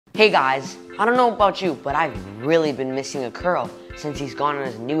Hey guys, I don't know about you, but I've really been missing Aquro since he's gone on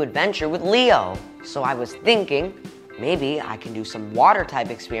his new adventure with Leo. So I was thinking, maybe I can do some water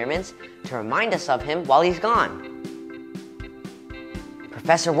type experiments to remind us of him while he's gone.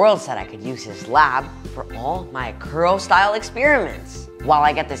 Professor World said I could use his lab for all my Aquro style experiments. While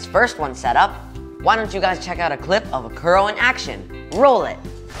I get this first one set up, why don't you guys check out a clip of Aquro in action? Roll it.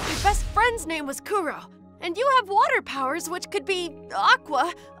 Your best friend's name was Kuro, and you have water powers which could be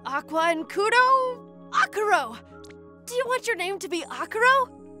Aqua, and Kudo, Aquro. Do you want your name to be Aquro?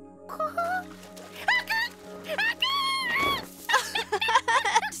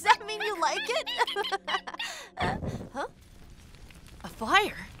 Does that mean you like it? Huh? A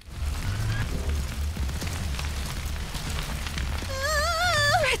fire?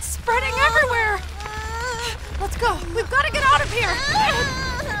 It's spreading everywhere! Let's go! We've got to get out of here!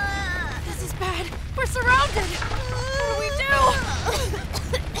 This is bad. We're surrounded! What do we do?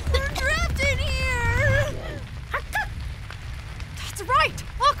 We're trapped in here! That's right!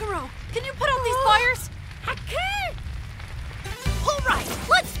 Aquro, can you put out these fires? All right,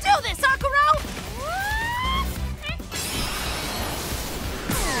 let's do this, Aquro!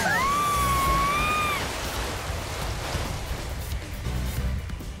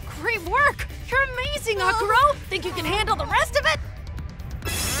 Great work! You're amazing, Aquro! Think you can handle the rest of it?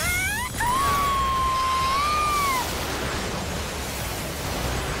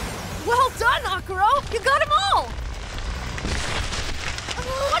 Well done, Aquro! You got them all!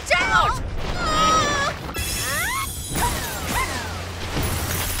 Watch out!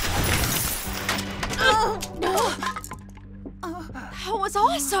 That was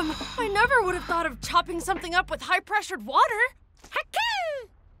awesome! I never would have thought of chopping something up with high-pressured water.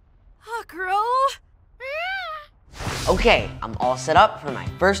 Aquro! Okay, I'm all set up for my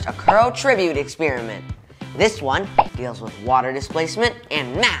first Aquro tribute experiment. This one deals with water displacement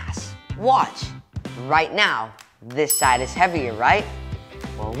and mass. Watch. Right now, this side is heavier, right?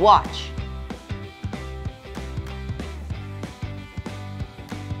 Well, watch.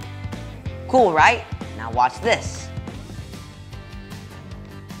 Cool, right? Now watch this.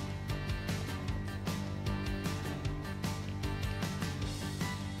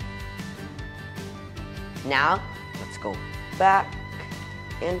 Now, let's go back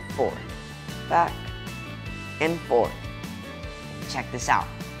and forth, back and forth. Check this out.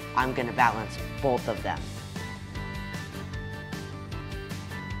 I'm gonna balance both of them.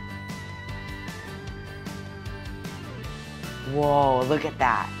 Whoa, look at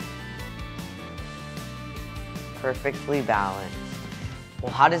that. Perfectly balanced.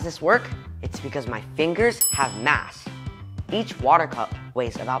 Well, how does this work? It's because my fingers have mass. Each water cup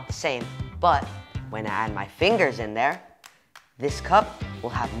weighs about the same, but when I add my fingers in there, this cup will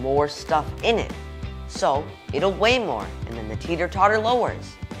have more stuff in it. So it'll weigh more, and then the teeter-totter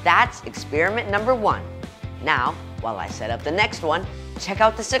lowers. That's experiment number 1. Now, while I set up the next one, check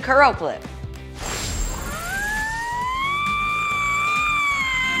out this Aquro clip.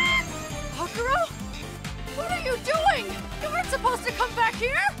 Aquro? What are you doing? You weren't supposed to come back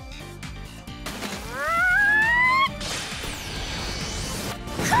here?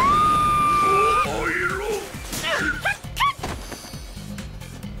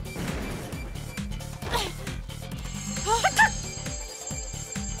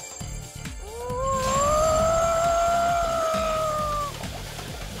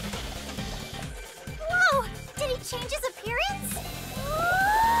 Whoa! Did he change his appearance?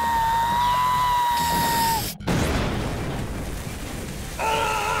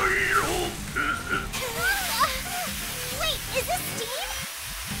 Wait, is this steam?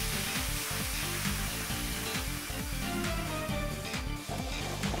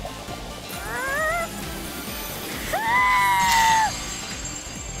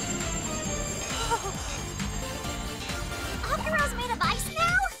 Aquaro's made of ice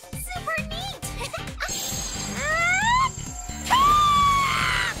now? Super neat!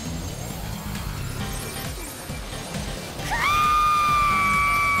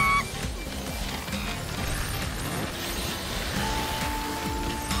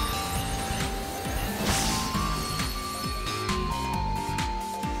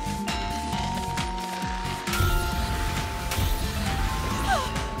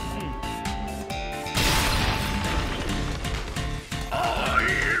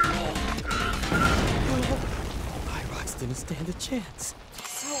 Didn't stand a chance.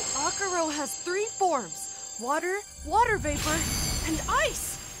 So Aquro has 3 forms: water, water vapor, and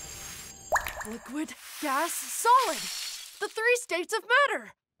ice. Liquid, gas, solid. The 3 states of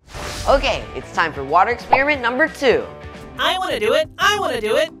matter. Okay, it's time for water experiment number 2. I want to do it. I want to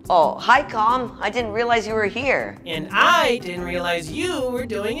do it. Oh, hi, Com. I didn't realize you were here. And I didn't realize you were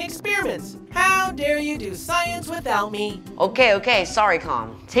doing experiments. How dare you do science without me? Okay, sorry,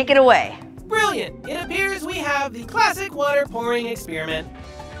 Com. Take it away. Brilliant. It appears we have the classic water pouring experiment.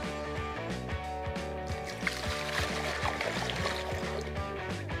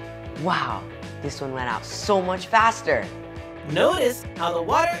 Wow, this one went out so much faster. Notice how the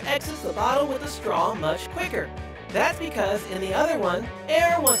water exits the bottle with a straw much quicker. That's because in the other one,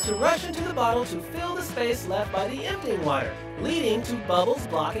 air wants to rush into the bottle to fill the space left by the emptying water, leading to bubbles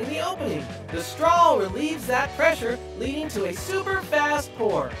blocking the opening. The straw relieves that pressure, leading to a super fast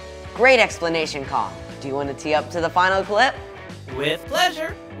pour. Great explanation, Com. Do you want to tee up to the final clip? With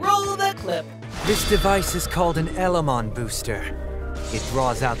pleasure, roll the clip. This device is called an Elemon booster. It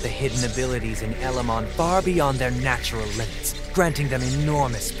draws out the hidden abilities in Elemon far beyond their natural limits, granting them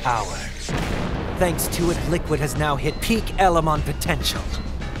enormous power. Thanks to it, Liquid has now hit peak Elemon potential.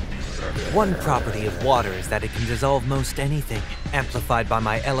 One property of water is that it can dissolve most anything. Amplified by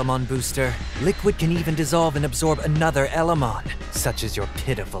my Elemon booster, Liquid can even dissolve and absorb another Elemon, such as your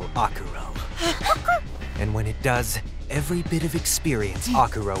pitiful Aquro. And when it does, every bit of experience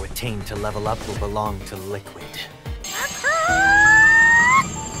Aquro attained to level up will belong to Liquid.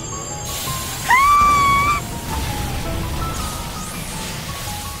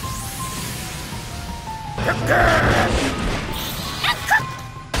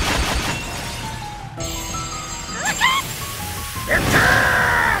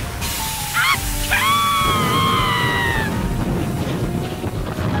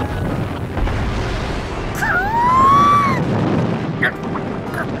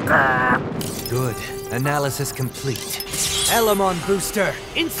 Good. Analysis complete. Elemon booster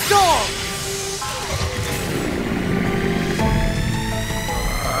installed!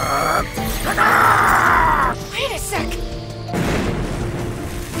 Wait a sec!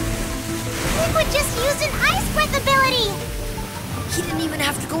 Liquid just used an ice breath ability! He didn't even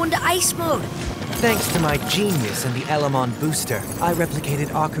have to go into ice mode. Thanks to my genius in the Elemon booster, I replicated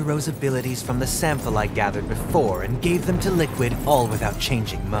Akuro's abilities from the sample I gathered before and gave them to Liquid, all without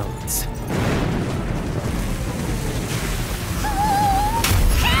changing modes.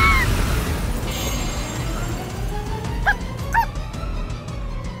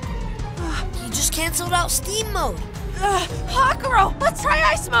 He just canceled out steam mode. Aquro, let's try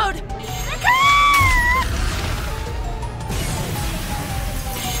ice mode!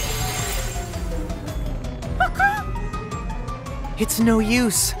 It's no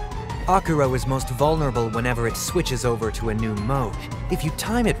use. Aquro is most vulnerable whenever it switches over to a new mode. If you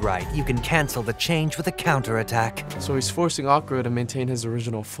time it right, you can cancel the change with a counterattack. So he's forcing Aquro to maintain his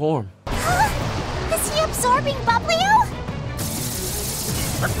original form. Is he absorbing Bublio?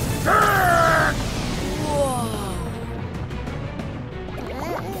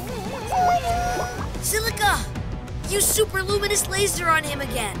 Silica! Use super luminous laser on him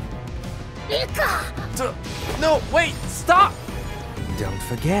again. No, wait, stop! Don't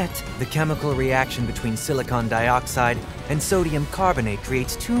forget, the chemical reaction between silicon dioxide and sodium carbonate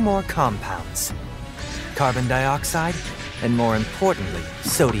creates two more compounds. Carbon dioxide, and more importantly,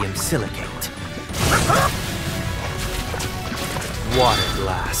 sodium silicate. Water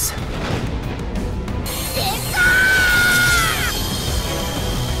glass.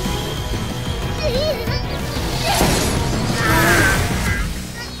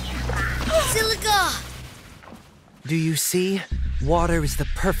 Silica! Do you see? Water is the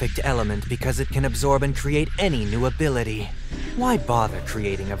perfect element because it can absorb and create any new ability. Why bother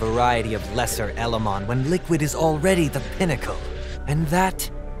creating a variety of lesser Elemon when Liquid is already the pinnacle? And that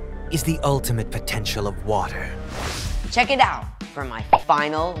is the ultimate potential of water. Check it out. For my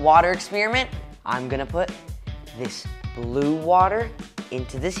final water experiment, I'm gonna put this blue water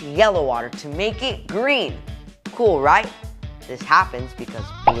into this yellow water to make it green. Cool, right? This happens because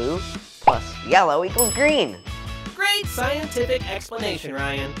blue plus yellow equals green. Great scientific explanation,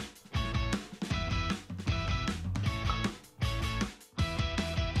 Ryan.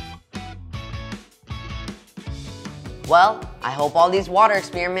 Well, I hope all these water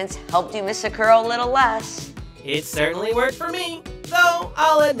experiments helped you miss Sakura a little less. It certainly worked for me, though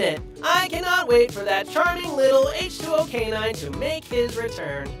I'll admit, I cannot wait for that charming little H2O canine to make his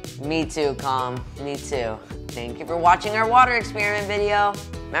return. Me too, Com. Me too. Thank you for watching our water experiment video.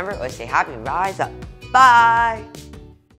 Remember, always stay happy and rise up. Bye!